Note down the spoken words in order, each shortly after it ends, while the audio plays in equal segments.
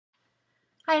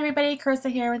Hi everybody,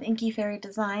 Carissa here with Inky Fairy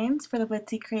Designs for the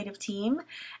Blitsy creative team,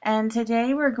 and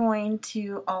today we're going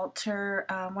to alter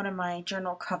one of my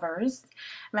journal covers.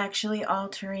 I'm actually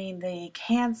altering the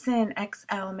Canson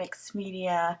XL Mixed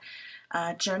Media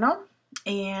journal,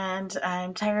 and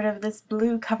I'm tired of this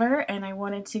blue cover and I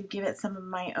wanted to give it some of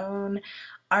my own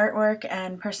artwork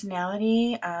and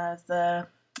personality. The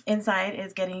inside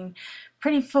is getting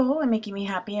pretty full and making me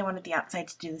happy. I wanted the outside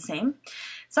to do the same.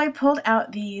 So I pulled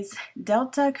out these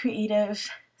Delta Creative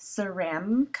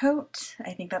Ceramcoat,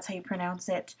 I think that's how you pronounce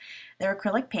it. They're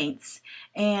acrylic paints,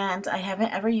 and I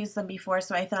haven't ever used them before,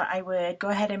 so I thought I would go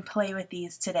ahead and play with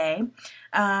these today.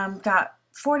 Got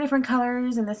 4 different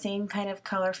colors in the same kind of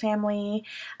color family,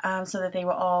 so that they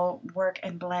will all work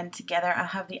and blend together. I'll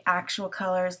have the actual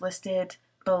colors listed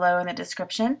below in the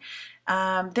description.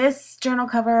 This journal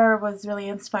cover was really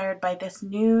inspired by this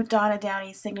new Donna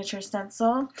Downey signature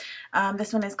stencil.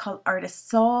 This one is called Artist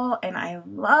Soul, and I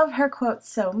love her quotes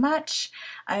so much.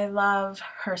 I love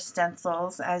her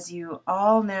stencils, as you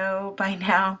all know by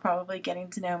now, probably getting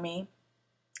to know me.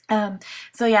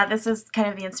 So yeah, this is kind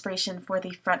of the inspiration for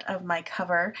the front of my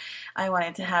cover. I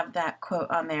wanted to have that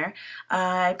quote on there.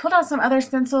 I pulled out some other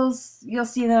stencils. You'll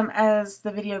see them as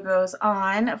the video goes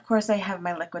on. Of course, I have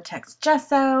my Liquitex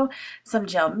gesso, some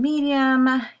gel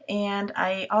medium, and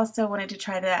I also wanted to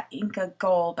try that Inka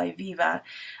Gold by Viva.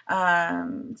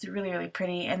 It's really, really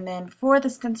pretty. And then for the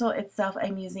stencil itself,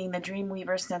 I'm using the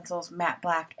Dreamweaver Stencils Matte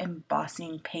Black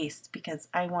Embossing Paste because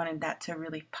I wanted that to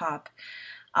really pop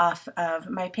off of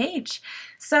my page.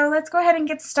 So let's go ahead and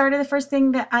get started. The first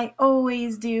thing that I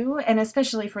always do, and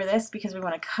especially for this because we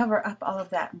want to cover up all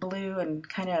of that blue and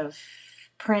kind of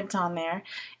print on there,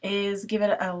 is give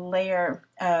it a layer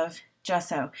of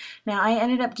gesso. Now I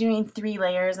ended up doing 3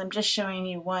 layers. I'm just showing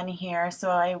you one here. So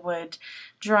I would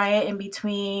dry it in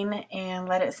between and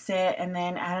let it sit and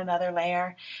then add another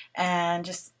layer and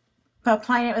just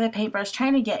applying it with a paintbrush,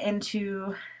 trying to get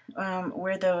into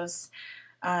where those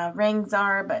rings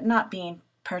are, but not being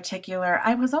particular.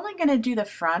 I was only going to do the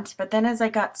front, but then as I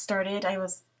got started, I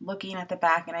was looking at the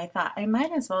back and I thought I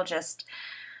might as well just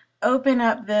open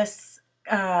up this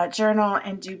journal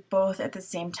and do both at the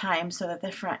same time so that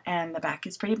the front and the back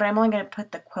is pretty, but I'm only going to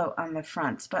put the quote on the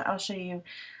front, but I'll show you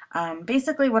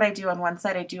basically what I do on one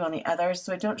side I do on the other,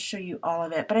 so I don't show you all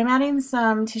of it. But I'm adding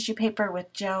some tissue paper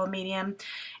with gel medium,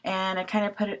 and I kind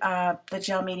of put the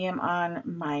gel medium on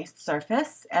my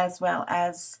surface as well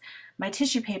as my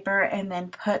tissue paper, and then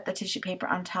put the tissue paper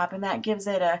on top, and that gives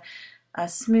it a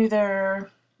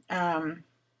smoother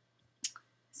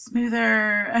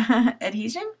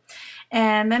adhesion.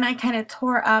 And then I kind of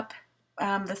tore up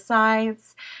the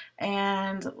sides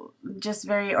and just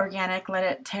very organic, let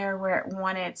it tear where it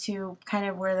wanted to, kind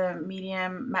of where the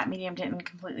matte medium didn't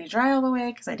completely dry all the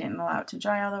way because I didn't allow it to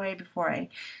dry all the way before I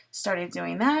started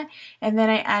doing that. And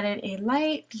then I added a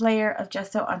light layer of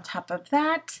gesso on top of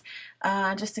that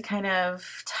just to kind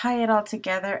of tie it all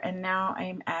together, and now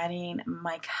I'm adding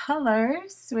my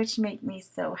colors, which make me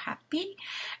so happy.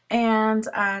 And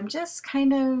I'm just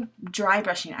kind of dry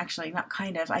brushing, actually not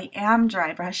kind of, I am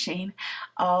dry brushing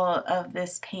all of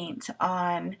this paint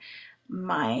on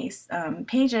my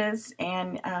pages,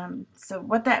 and so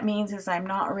what that means is I'm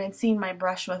not rinsing my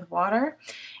brush with water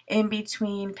in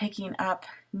between picking up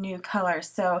new colors.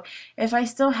 So if I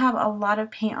still have a lot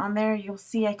of paint on there, you'll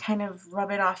see I kind of rub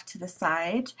it off to the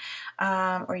side,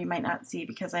 or you might not see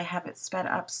because I have it sped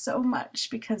up so much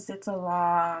because it's a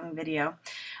long video.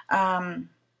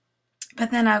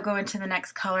 But then I'll go into the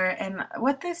next color, and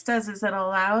what this does is it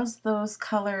allows those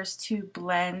colors to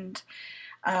blend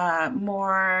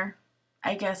more,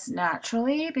 I guess,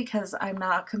 naturally, because I'm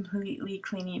not completely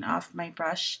cleaning off my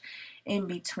brush in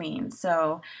between.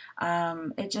 So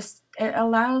it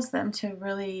allows them to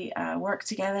really work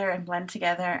together and blend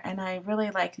together, and I really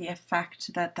like the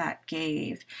effect that that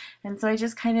gave. And so I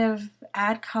just kind of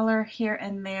add color here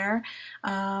and there,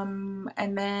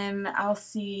 and then I'll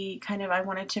see kind of, I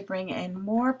wanted to bring in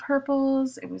more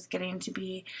purples. It was getting to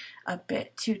be a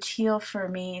bit too teal for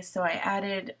me, so I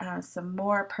added some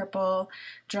more purple,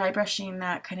 dry brushing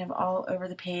that kind of all over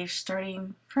the page,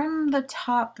 starting from the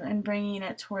top and bringing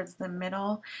it towards the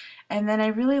middle. And then I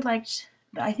really liked,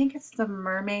 I think it's the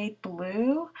Mermaid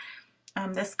blue,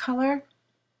 this color,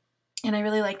 and I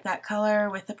really like that color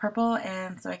with the purple,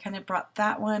 and so I kind of brought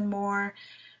that one more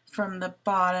from the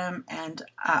bottom and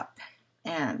up,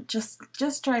 and just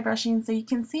dry brushing so you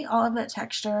can see all of the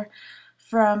texture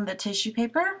from the tissue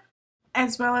paper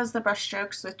as well as the brush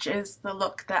strokes, which is the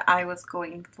look that I was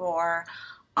going for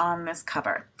on this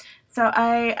cover. So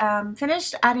I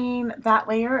finished adding that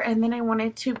layer, and then I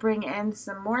wanted to bring in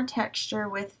some more texture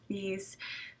with these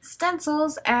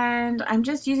stencils, and I'm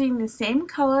just using the same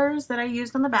colors that I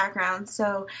used on the background.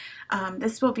 So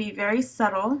this will be very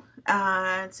subtle,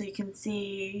 so you can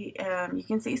see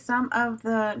some of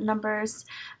the numbers,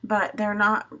 but they're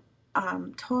not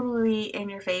totally in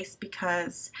your face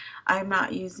because I'm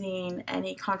not using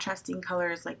any contrasting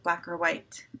colors like black or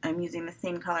white. I'm using the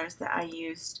same colors that I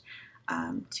used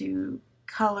to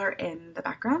color in the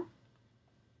background.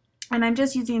 And I'm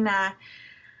just using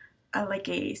like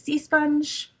a sea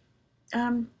sponge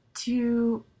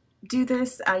to do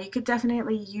this. You could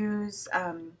definitely use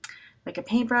like a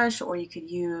paintbrush, or you could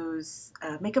use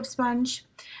a makeup sponge.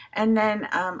 And then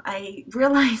I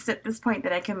realized at this point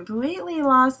that I completely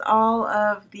lost all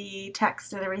of the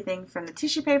text and everything from the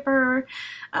tissue paper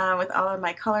with all of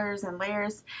my colors and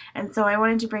layers, and so I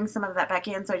wanted to bring some of that back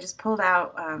in, so I just pulled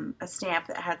out a stamp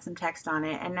that had some text on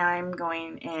it, and now I'm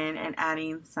going in and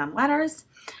adding some letters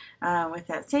with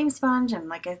that same sponge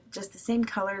and just the same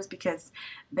colors, because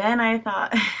then I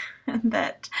thought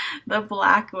that the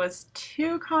black was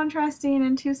too contrasting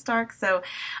and too stark. So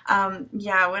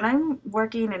yeah, when I'm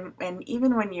working, and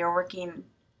even when you're working,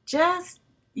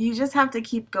 you just have to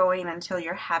keep going until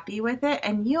you're happy with it,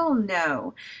 and you'll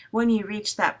know when you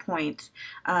reach that point.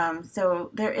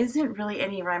 So there isn't really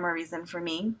any rhyme or reason for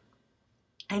me.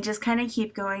 I just kind of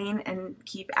keep going and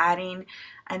keep adding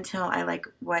until I like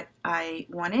what I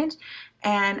wanted.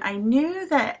 And I knew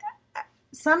that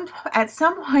at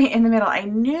some point in the middle, I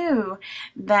knew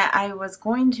that I was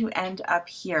going to end up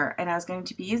here, and I was going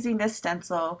to be using this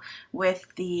stencil with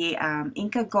the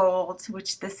Inka Gold,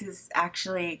 which this is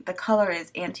actually, the color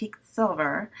is antique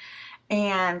silver.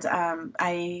 And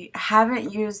I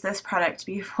haven't used this product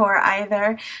before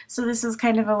either, so this is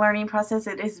kind of a learning process.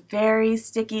 It is very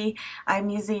sticky. I'm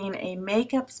using a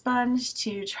makeup sponge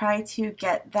to try to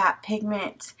get that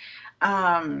pigment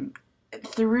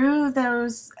through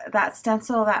that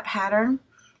stencil, that pattern,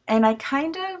 and I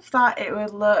kind of thought it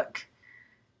would look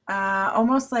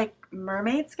almost like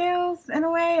mermaid scales in a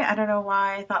way. I don't know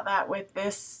why I thought that with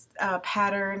this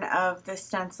pattern of this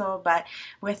stencil, but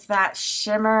with that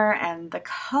shimmer and the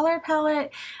color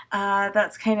palette,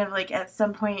 that's kind of like, at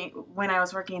some point when I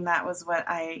was working, that was what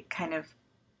I kind of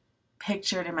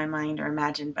pictured in my mind or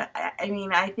imagined. But I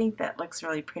mean, I think that looks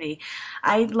really pretty.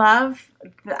 I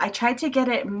tried to get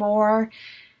it more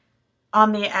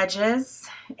on the edges,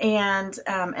 and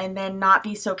then not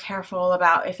be so careful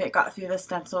about if it got through the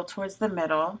stencil towards the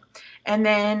middle. And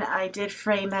then I did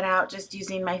frame that out just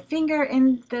using my finger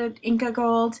in the Inka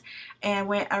Gold, and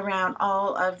went around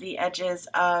all of the edges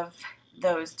of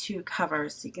those two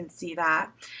covers, so you can see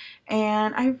that.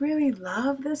 And I really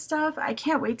love this stuff. I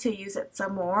can't wait to use it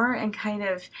some more and kind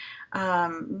of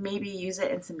maybe use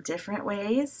it in some different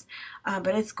ways,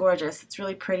 but it's gorgeous. It's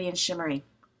really pretty and shimmery.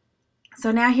 So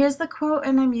now here's the quote,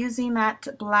 and I'm using that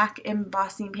black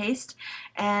embossing paste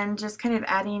and just kind of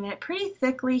adding it pretty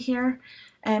thickly here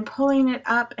and pulling it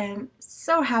up, and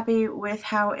so happy with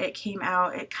how it came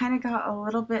out. It kind of got a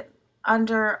little bit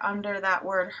under that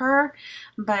word her,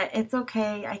 but it's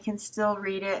okay. I can still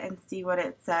read it and see what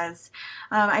it says.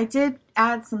 I did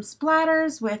add some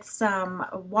splatters with some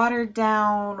watered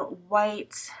down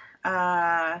white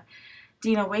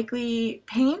Dina Wakley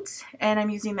paint, and I'm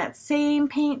using that same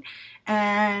paint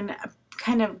and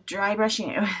kind of dry brushing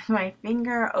it with my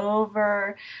finger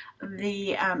over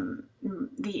the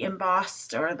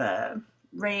embossed or the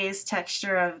raised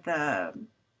texture of the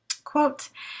quote,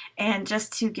 and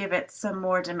just to give it some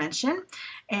more dimension.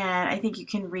 And I think you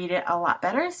can read it a lot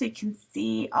better, so you can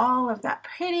see all of that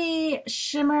pretty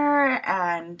shimmer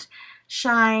and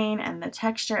shine and the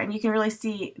texture, and you can really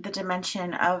see the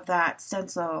dimension of that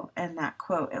stencil and that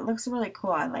quote. It looks really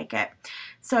cool. I like it.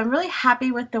 So I'm really happy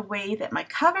with the way that my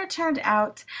cover turned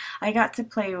out. I got to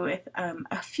play with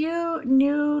a few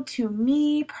new to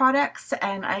me products,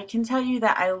 and I can tell you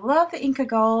that I love the Inka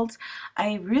Gold.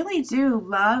 I really do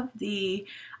love the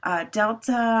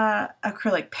Delta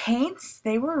acrylic paints.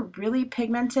 They were really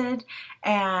pigmented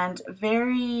and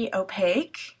very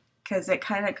opaque, because it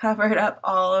kind of covered up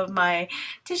all of my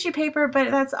tissue paper, but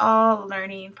that's all a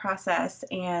learning process,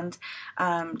 and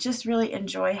just really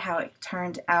enjoy how it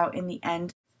turned out in the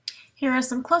end. Here are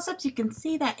some close-ups. You can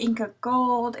see that Inka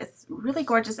Gold. It's really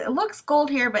gorgeous. It looks gold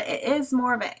here, but it is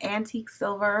more of an antique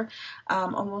silver,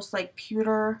 almost like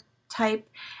pewter type.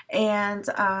 And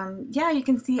yeah, you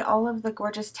can see all of the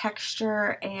gorgeous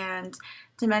texture and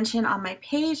to mention on my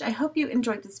page. I hope you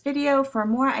enjoyed this video. For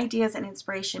more ideas and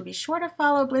inspiration, be sure to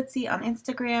follow Blitsy on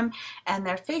Instagram and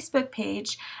their Facebook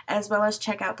page, as well as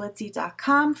check out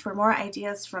Blitsy.com for more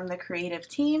ideas from the creative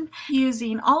team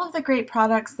using all of the great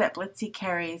products that Blitsy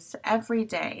carries every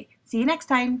day. See you next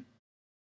time.